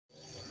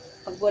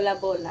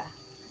pagbola-bola.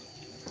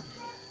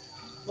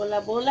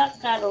 Bola-bola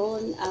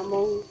karon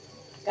among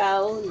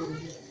kaon.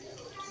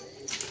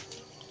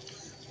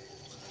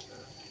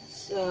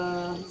 So,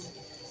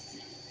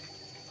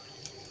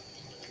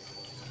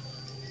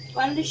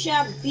 paano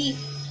siya? Beef.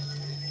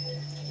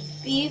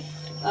 Beef,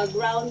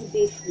 ground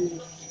beef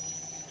meat.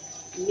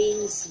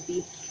 Minced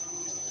beef.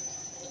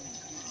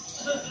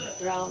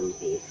 Ground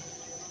beef.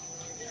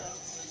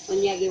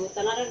 Kunya,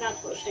 gibutan na rin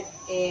ako siya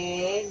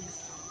egg,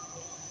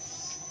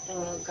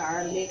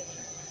 garlic,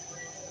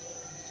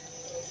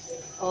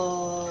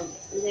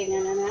 hindi nga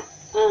na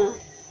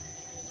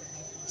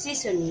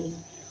seasoning.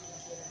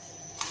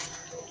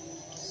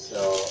 So,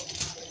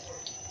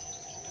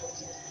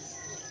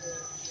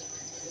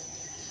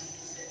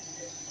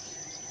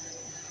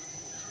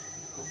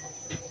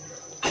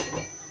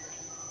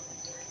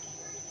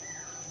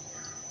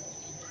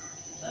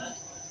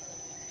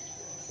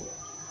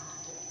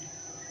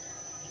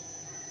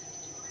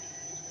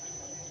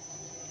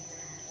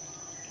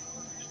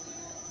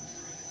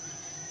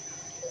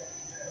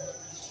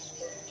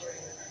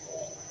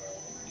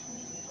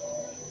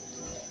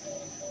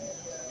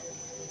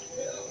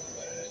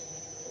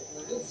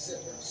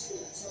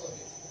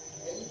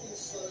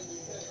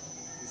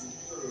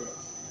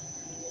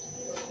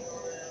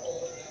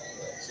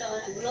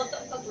 nagluto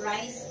pag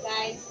rice,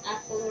 guys.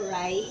 Akong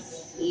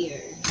rice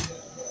here.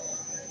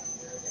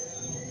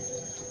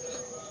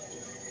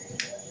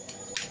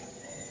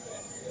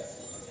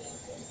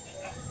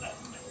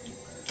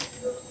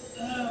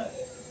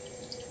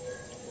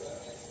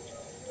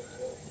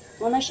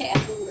 Muna siya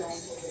akong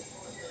rice.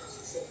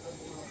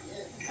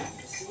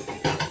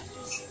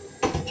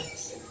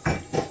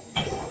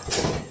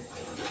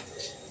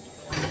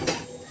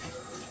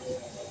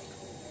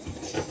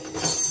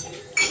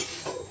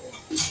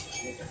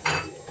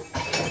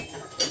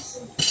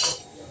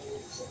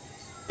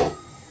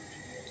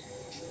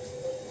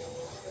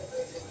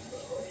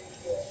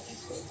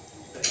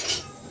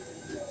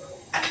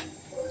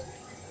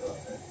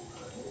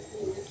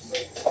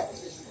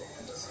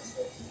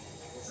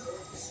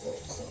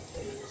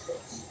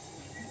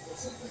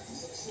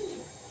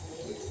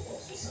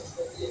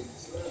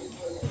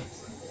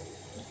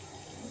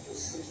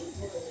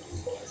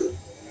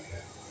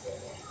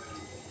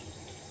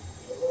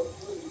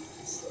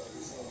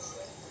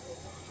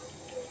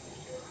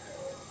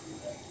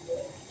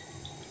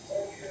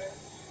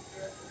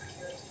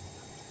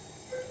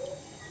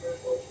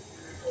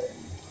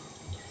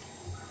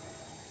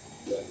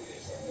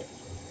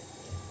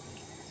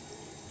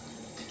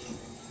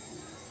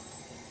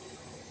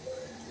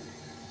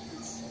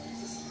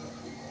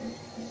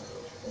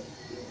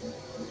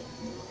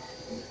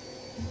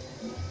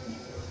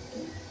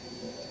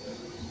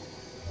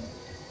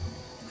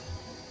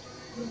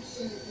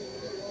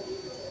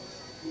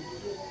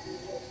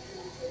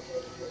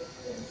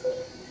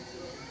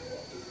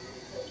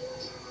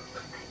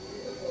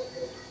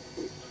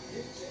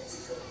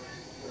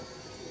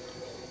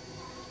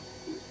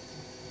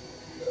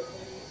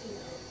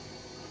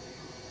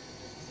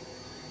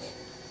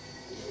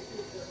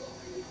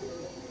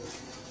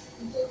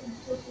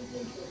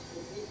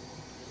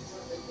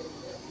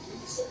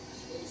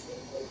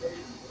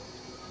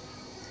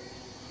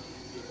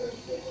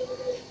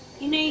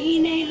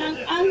 Hinay-hinay lang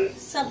ang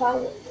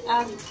sabaw,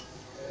 ang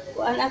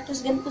kuan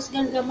atos gan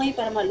gamay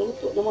para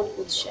maluto naman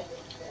po siya.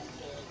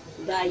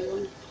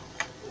 Dayon.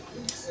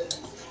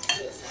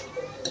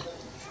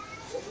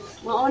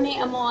 Mauni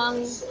amo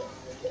ang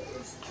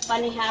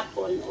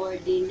panihapon or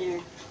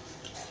dinner.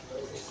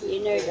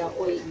 Dinner da,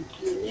 oy,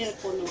 dinner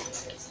ko no.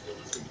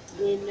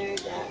 Dinner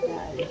da,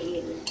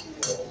 galing.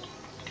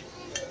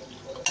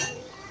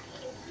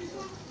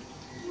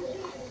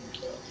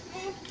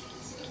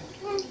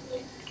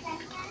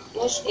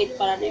 Wash it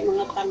para na yung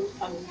mga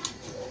tang-tang.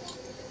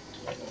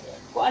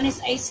 Kuan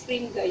is ice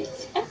cream,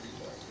 guys.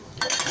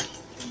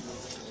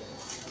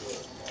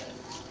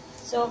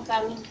 So,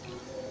 kami.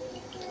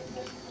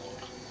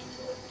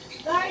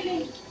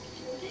 Darling,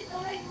 is it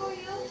alright for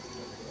you?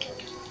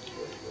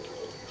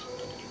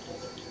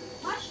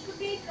 Mashed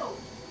potato.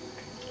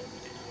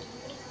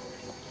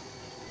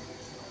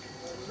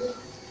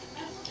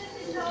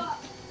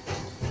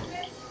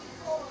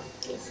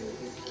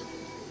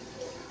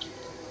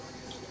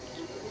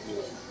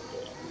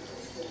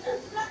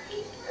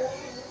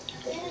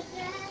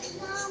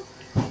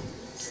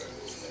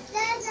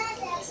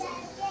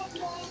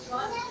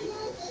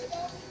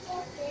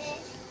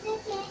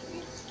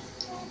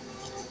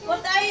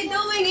 What are you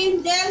doing,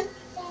 Angel?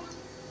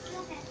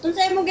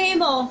 Unsay mo game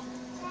mo?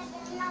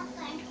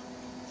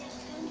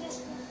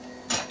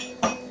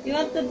 You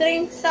want to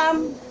drink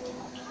some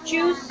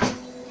juice?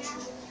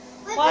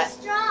 What?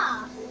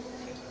 Straw.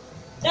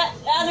 The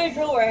other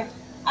drawer.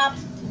 Up.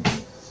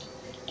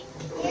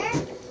 Here?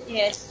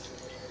 Yes.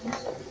 Mom,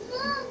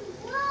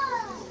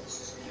 look.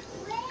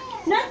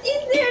 Where? Not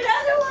in there, the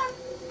other one.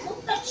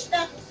 Don't touch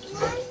that.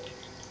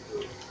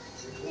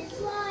 This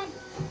one.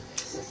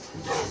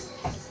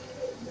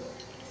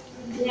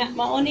 Yeah,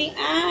 mauni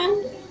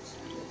ang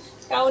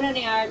kauna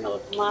ni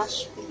Arnold,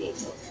 mashed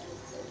potato.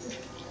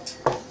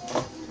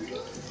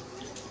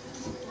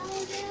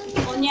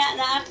 Unya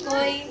na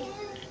ako'y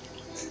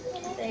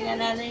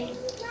tingnan natin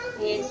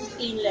is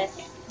skinless.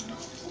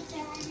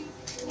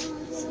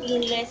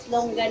 Skinless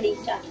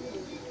longganisa.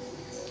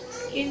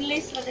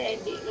 Skinless pati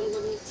ay di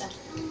longganisa.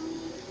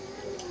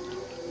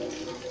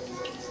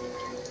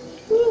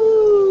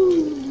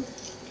 Woo!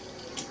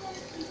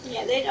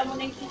 Yeah, then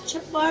amo nang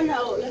ketchup pa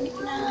na. Oh, lamig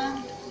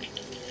na.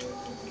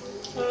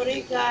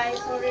 Sorry guys.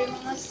 Sorry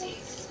mga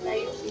sis.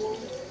 Layo mo.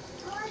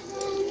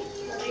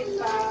 Sorry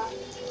pa.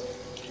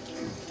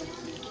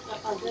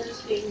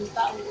 Kakadalping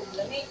taong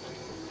lamig.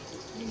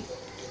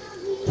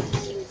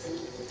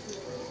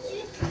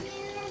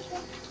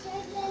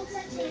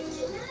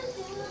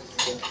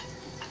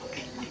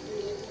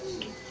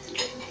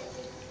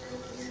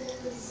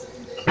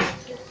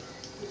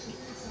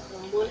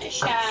 Muna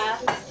siya.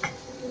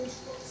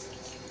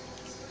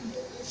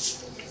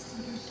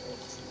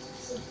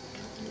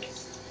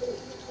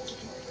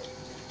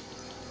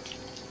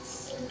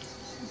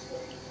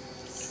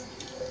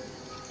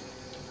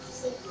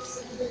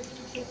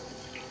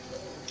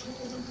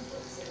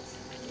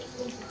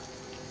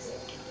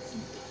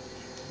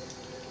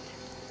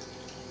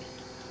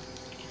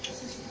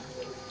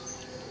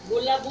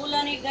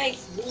 Bula-bula ni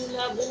guys,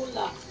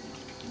 bula-bula.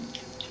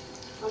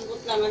 Ambot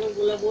lang anong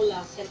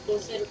bula-bula,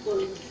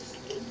 circle-circle.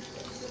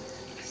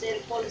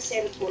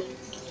 Circle-circle.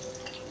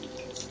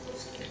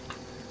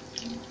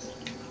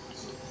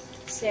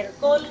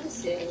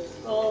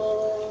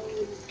 Circle-circle.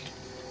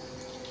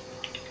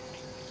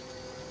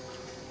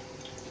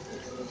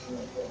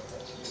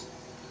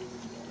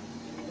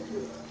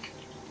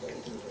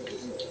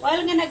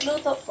 While nga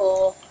nagluto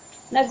ko,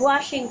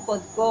 nag-washing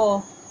pod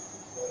ko.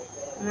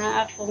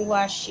 Na akong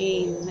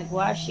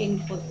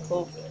nag-washing food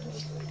ko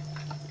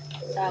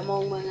sa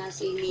among mga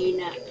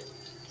sinina.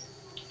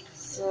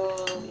 So,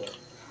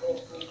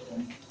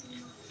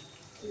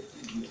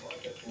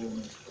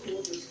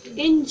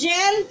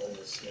 Angel?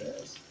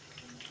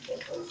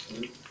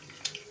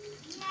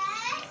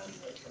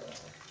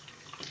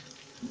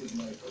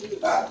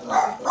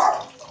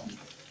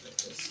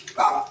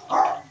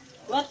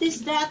 What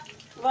is that?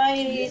 Why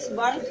he is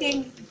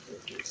barking?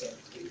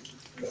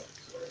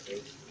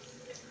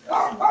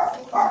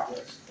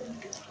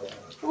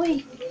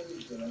 Uy,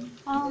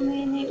 how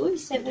many? Uy,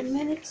 7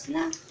 minutes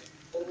na.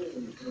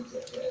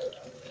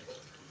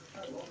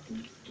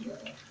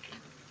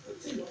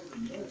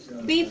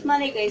 Beef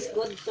man guys,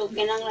 good. So,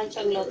 kinanglan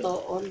siyang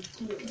lotoon.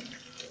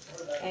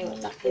 Ay,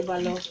 watak di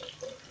balo.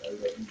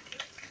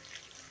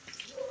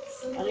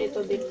 Ano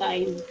ito din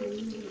time?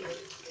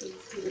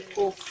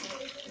 Cook.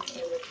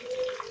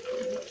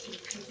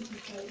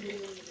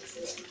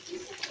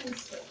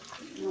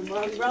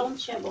 Brown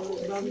siya,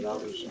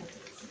 brown siya.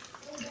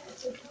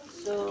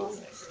 So,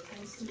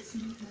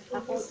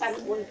 akong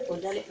kanon ko,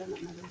 dali ka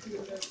naman.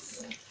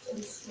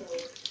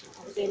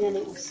 Okay na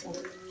rin usa.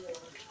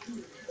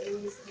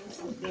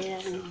 Okay na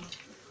rin.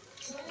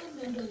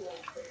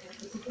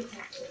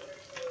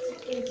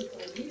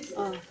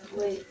 Oh,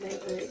 wait.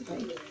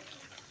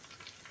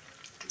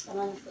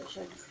 Tama na po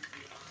siya.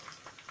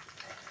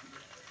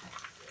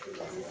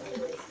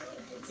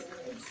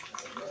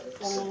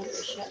 Tama na po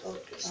siya.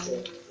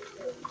 Okay.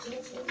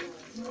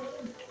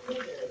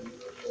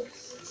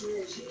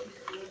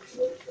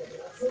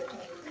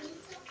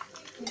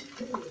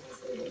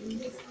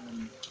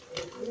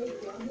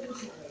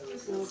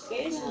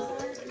 Okay na.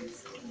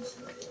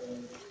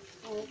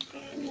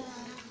 Okay na.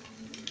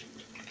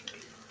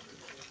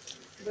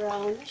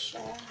 Brown na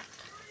siya.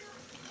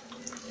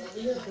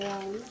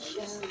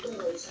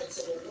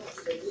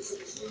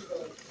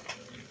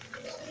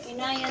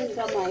 Inayan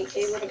kamay.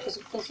 Kaya wala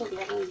kusog-kusog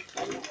lang ang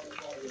kamay.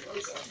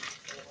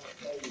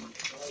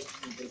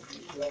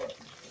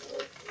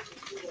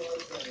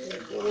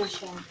 Okay na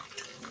siya.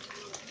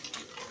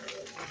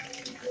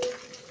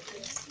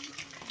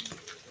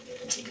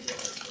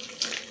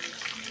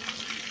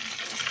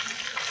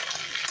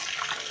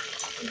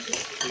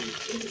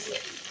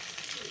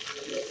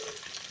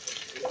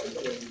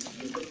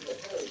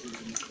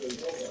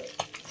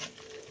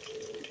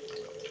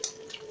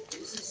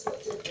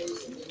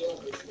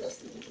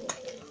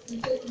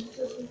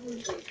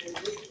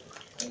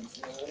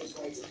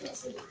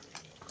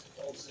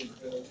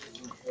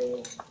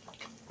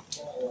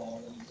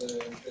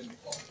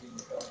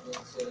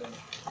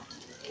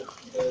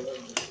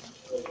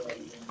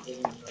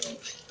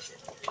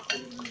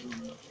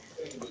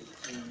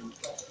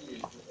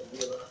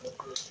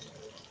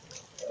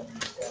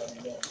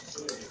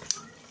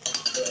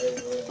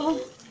 Oh.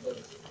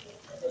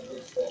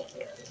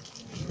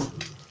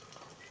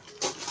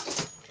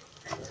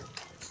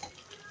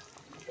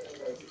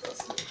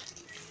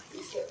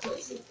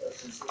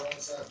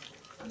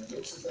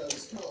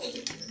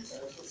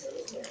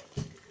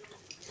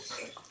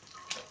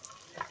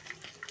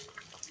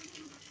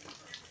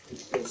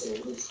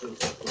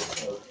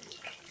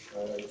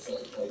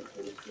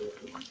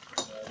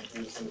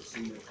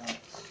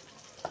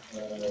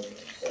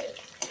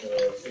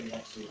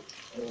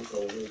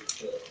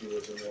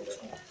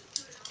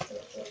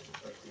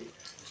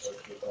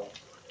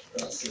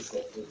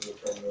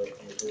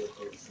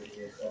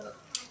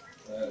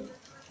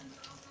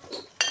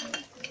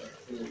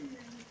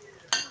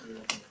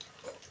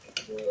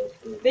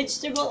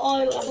 Vegetable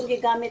oil akong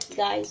gigamit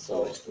guys.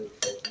 So,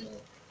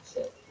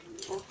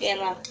 okay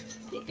ra.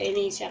 Di kayo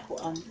ni siya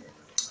kuan.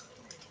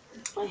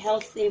 Ang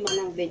healthy man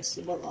ang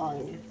vegetable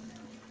oil.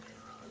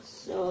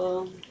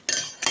 So,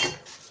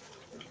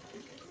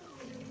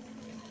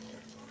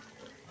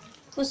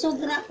 kusog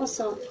na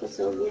kusog.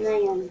 Kusog na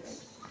yan.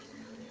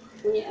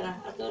 Kunya ra.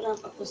 Ato na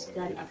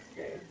pakusgan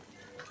after.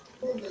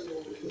 So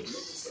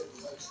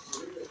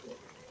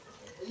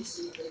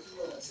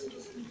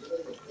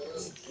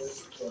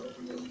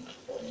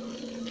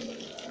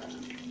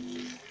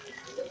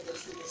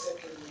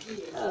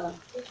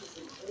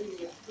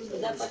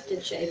dapat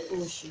din siya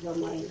i-push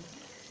gamay.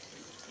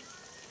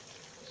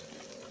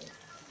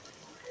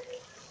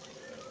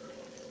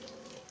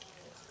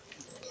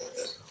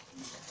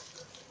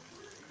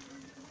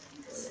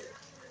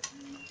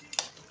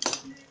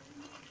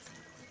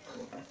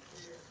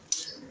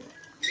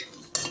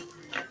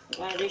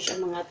 Para siya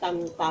mga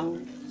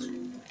tang-tang.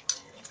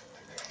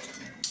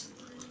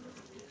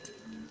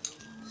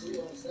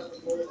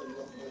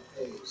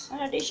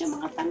 Para di siya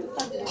mga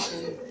tang-tang.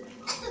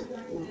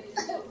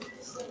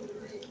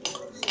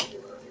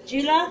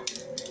 Gila?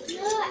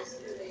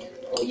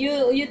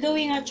 You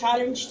doing a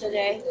challenge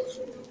today?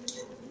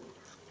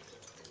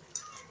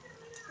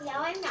 No,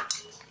 I'm not.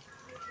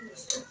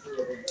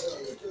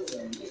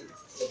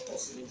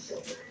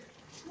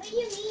 What do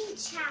you mean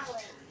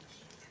challenge?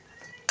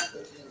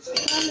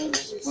 Challenge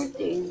for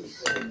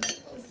things.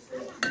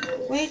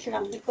 Wait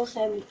lang, because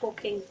I'm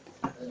cooking.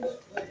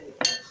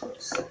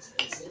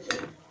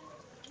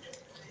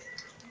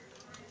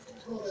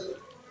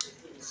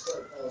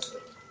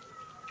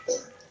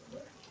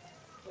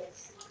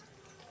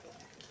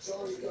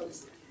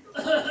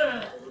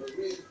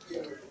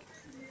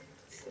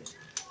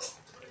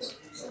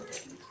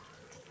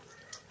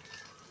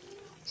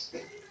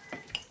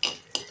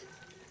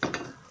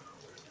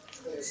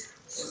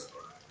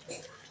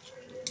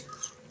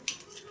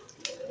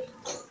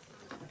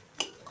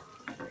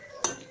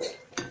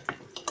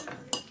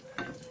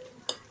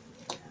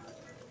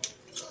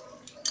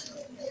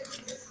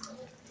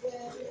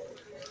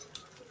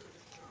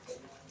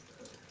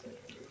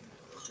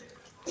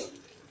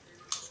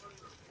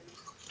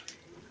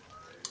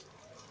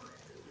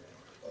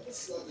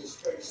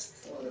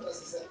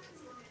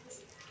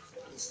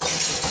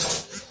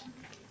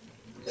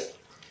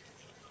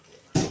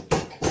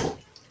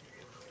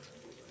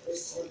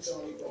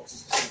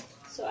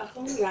 So,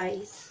 akong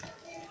rice,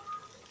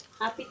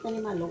 hapit na ni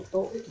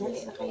maluto.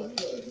 Dali na kayo.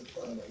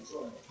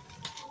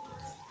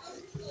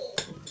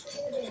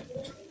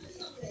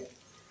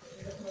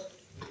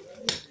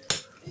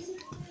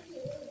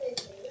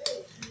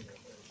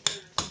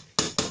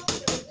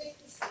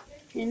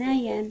 Yan na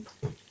yan.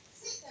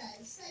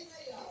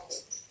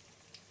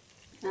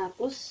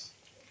 Tapos,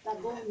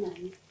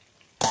 tabonan.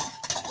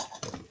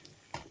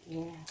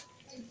 Yeah.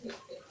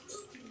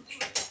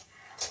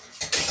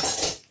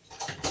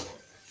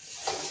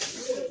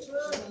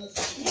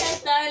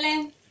 Yes,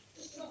 darling.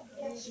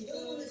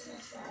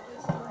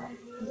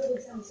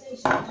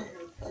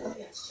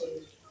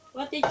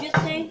 What did you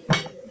say?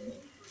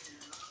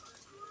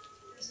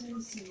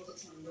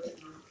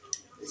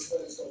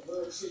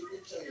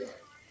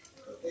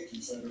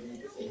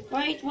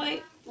 Wait.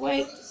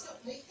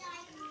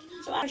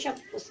 So, ano siya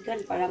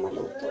pusgan para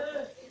maluto?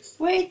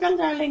 Wait lang,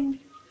 darling.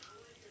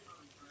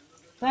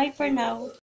 Bye for now.